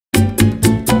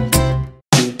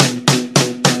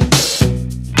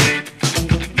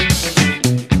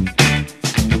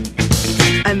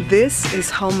This is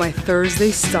how my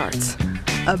Thursday starts.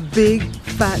 A big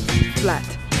fat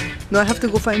flat. Now I have to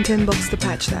go find $10 to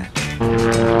patch that.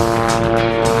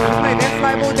 My net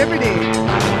fly boat every day.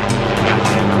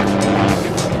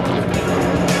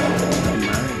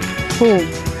 Who?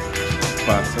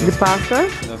 Pastor. The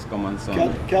pastor? Just come on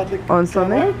Sunday. Catholic On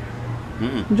Sunday?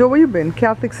 Joe, where you been?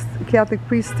 Catholic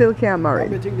priest still can't marry.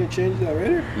 I think they changed that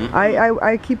already.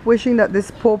 I keep wishing that this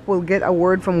Pope will get a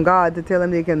word from God to tell him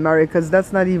they can marry, because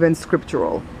that's not even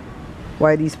scriptural.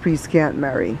 Why these priests can't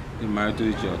marry. They married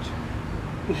to the church.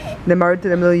 They're married to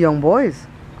them little young boys.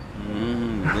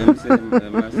 Them say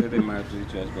they married to the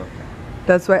church, but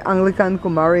That's why Anglican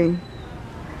could marry.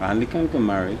 Anglican can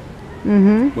marry.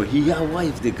 But he got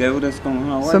wife. The guy would just come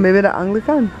her wife. So maybe the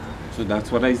Anglican. So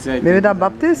that's what I said. Maybe the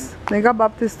Baptist. They got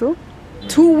Baptist too.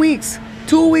 2 weeks.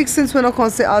 2 weeks since we not come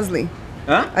see Osley.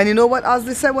 Huh? And you know what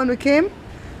Osley said when we came?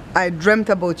 I dreamt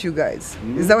about you guys.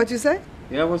 Is that what you say?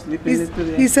 Yeah, I was sleeping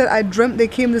yesterday. He said, I dreamt they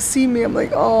came to see me. I'm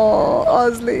like, oh,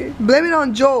 Osley. Blame it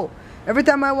on Joe. Every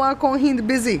time I want to call, he's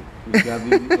busy.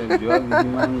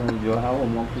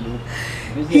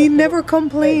 He never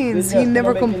complains. He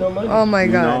never complains. Oh my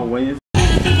God. No,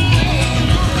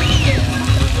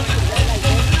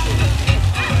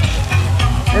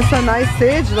 It's a nice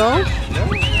stage though.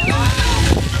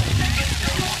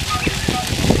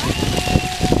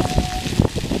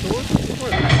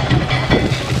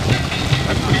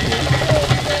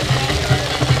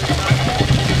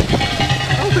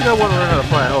 I want to learn how to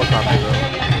fly a helicopter though.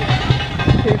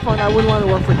 K-Fund, I wouldn't want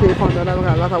to work for K-Fund, but I don't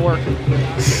got a lot of work.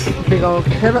 Okay, go.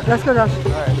 Hey, let's go, Josh.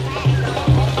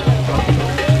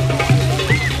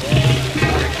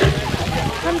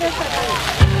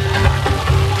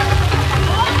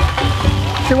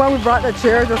 See why we brought the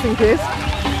chair just in case?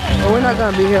 But we're not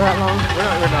going to be here that long.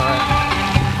 We're not.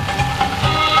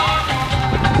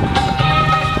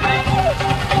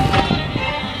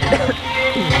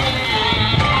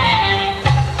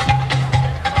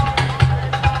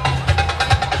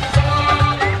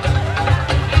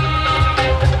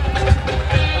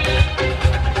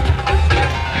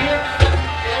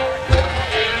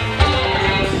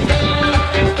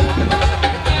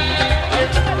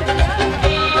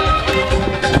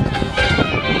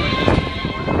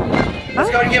 Let's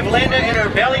go and give Linda and her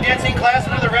belly dancing class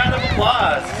another round of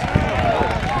applause.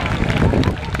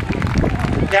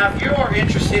 Now, if you're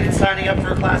interested in signing up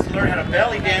for a class to learn how to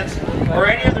belly dance or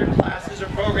any other classes or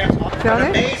programs, an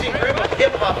amazing group of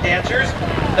hip-hop dancers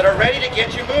that are ready to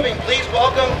get you moving. Please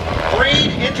welcome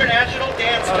Breed International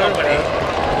Dance Company.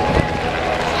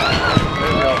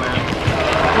 There you go, man.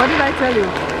 What did I tell you?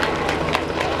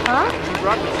 Huh? You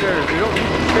brought the chairs. You don't need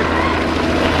to sit.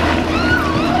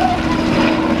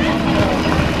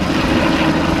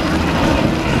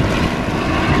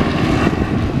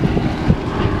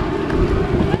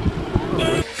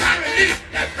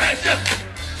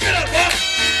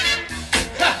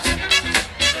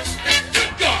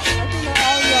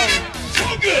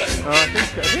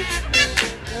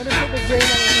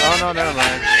 Oh no, never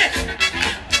mind.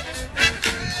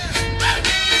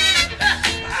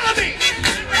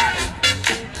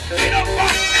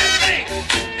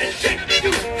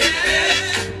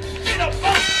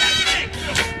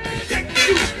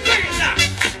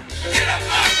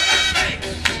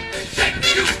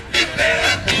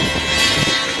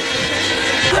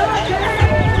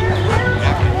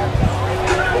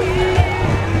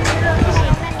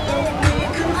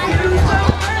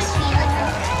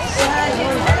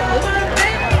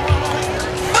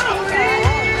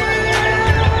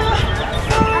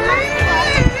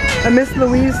 I miss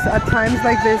Louise at times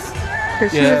like this,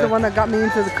 because she was the one that got me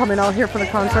into coming out here for the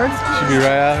concerts. Should be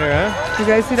right out here, huh? You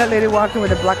guys see that lady walking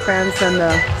with the black pants and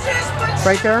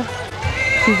right there?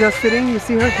 She's just sitting. You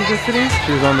see her? She's just sitting.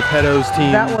 She was on the pedos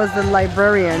team. That was the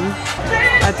librarian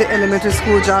at the elementary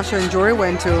school Joshua and Jory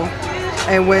went to.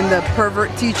 And when the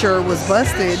pervert teacher was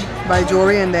busted by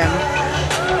Jory and them,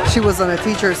 she was on the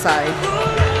teacher's side.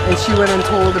 And she went and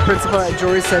told the principal that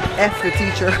Jory said, F the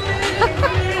teacher.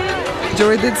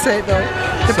 Jory did say it though.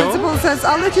 The principal says,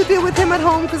 I'll let you deal with him at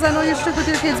home because I know you're strict with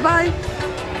your kids. Bye.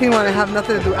 He didn't want to have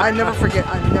nothing to do. I never forget.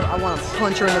 I want to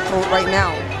punch her in the throat right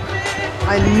now.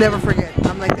 I never forget.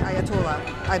 I'm like the Ayatollah.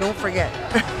 I don't forget.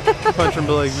 Punch her and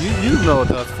be like, you know what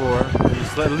that's for.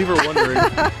 Just leave her wondering.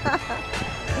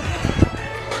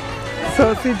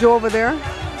 So see Joe over there?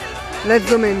 Let's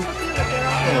zoom in. I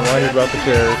don't know why he brought the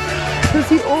chairs. Because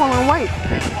he all on white.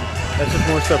 That's just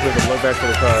more stuff we can look back to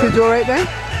the car. See Joe right there?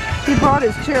 He brought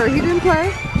his chair. He didn't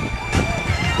play.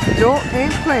 Joe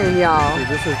ain't playing, y'all.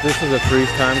 This is a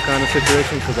freeze time kind of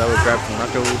situation because I would grab some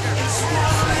nachos.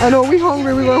 I know, we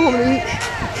hungry. We going home to eat.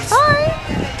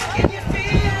 Hi.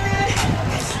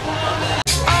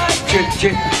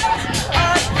 chick.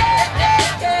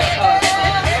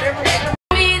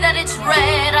 That it's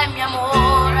red, ay mi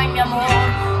amor, ay mi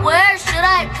amor. Where should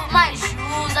I put my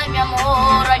shoes, ay mi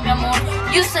amor, ay mi amor.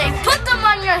 You say put them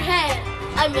on your head,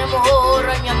 ay mi amor,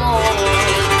 ay mi amor.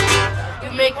 You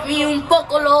make me un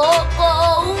poco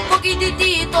loco, un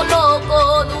poquitito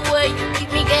loco. The way you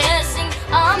keep me guessing,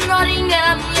 I'm nodding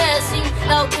and I'm yesing.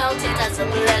 Now count it as a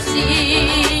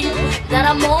blessing that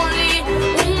I'm only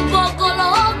un poco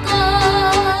loco.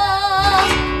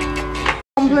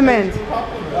 Compliment.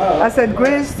 I said,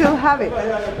 Grace still have it.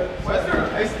 Why is there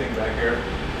an ice thing back here?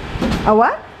 A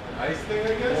what? Ice thing,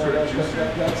 I guess, or a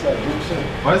juicer? That's a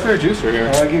juicer. Why is there a juicer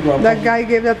here? That guy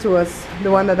gave that to us.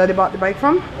 The one that Daddy bought the bike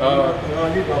from.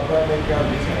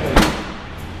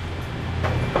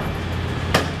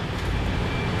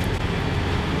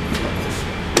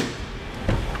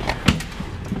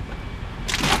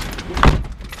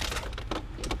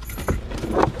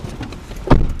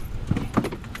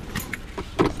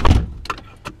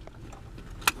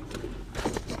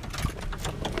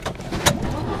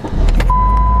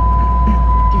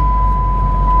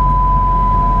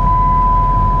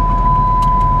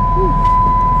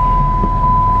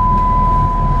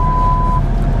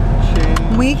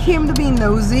 We came to be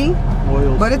nosy,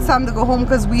 but it's time to go home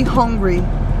because we hungry.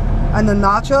 And the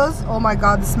nachos, oh my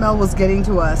god, the smell was getting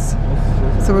to us.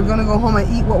 So we're gonna go home and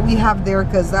eat what we have there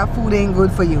because that food ain't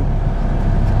good for you.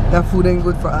 That food ain't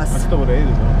good for us. I still would have ate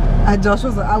it though. And Josh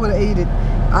was like, I would have ate it.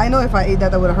 I know if I ate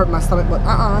that, that would have hurt my stomach, but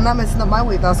I'm not messing up my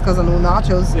weight loss because of no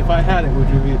nachos. If I had it, would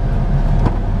you eat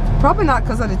it? Probably not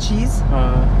because of the cheese.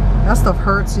 That stuff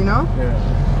hurts, you know?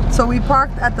 Yeah. So we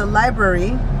parked at the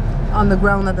library, on the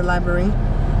ground at the library,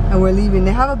 and we're leaving.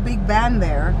 They have a big van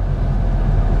there.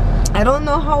 I don't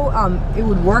know how it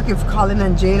would work if Colin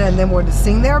and Jada and them were to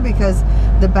sing there because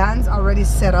the band's already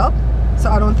set up. So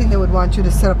I don't think they would want you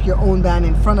to set up your own band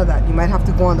in front of that. You might have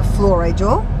to go on the floor, right,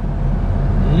 Joe?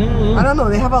 I don't know.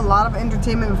 They have a lot of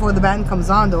entertainment before the band comes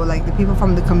on, though. Like the people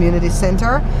from the community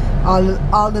center,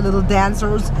 all the little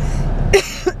dancers,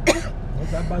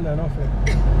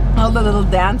 all the little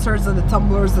dancers and the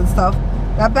tumblers and stuff.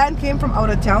 That band came from out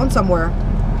of town somewhere.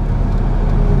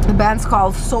 The band's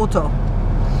called Soto.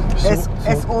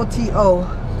 S-O-T-O.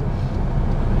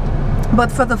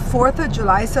 But for the 4th of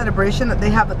July celebration that they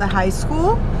have at the high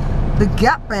school, the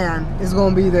Gap Band is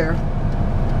going to be there.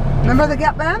 Remember the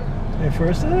Gap Band? The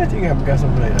first time I think I've got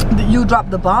something like that. You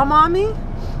dropped the bomb on me?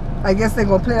 I guess they're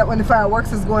going to play that when the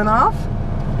fireworks is going off.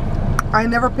 I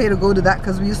never paid to go to that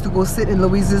because we used to go sit in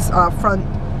Louise's front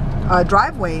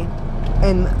driveway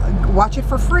and watch it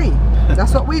for free.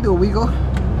 That's what we do. We go,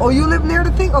 oh, you live near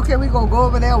the thing? Okay, we gonna go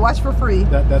over there and watch for free.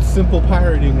 That's simple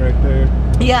pirating right there.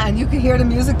 Yeah, and you can hear the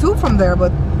music too from there,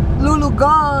 but Lulu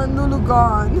gone, Lulu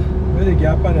gone. Well, the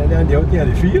Gap and then the out there,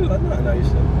 the field, that's not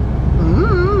nice.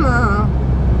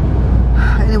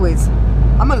 Anyways,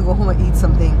 I'm gonna go home and eat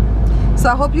something. So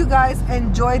I hope you guys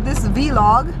enjoyed this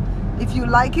vlog. If you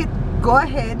like it, go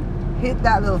ahead, hit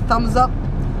that little thumbs up.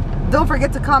 Don't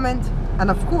forget to comment. And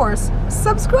of course,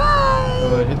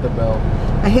 subscribe! Hit the bell.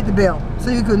 And hit the bell so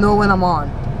you can know when I'm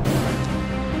on.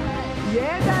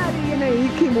 Yeah, Daddy, you know, you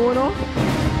kimono.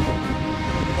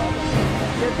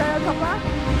 You tired, Papa?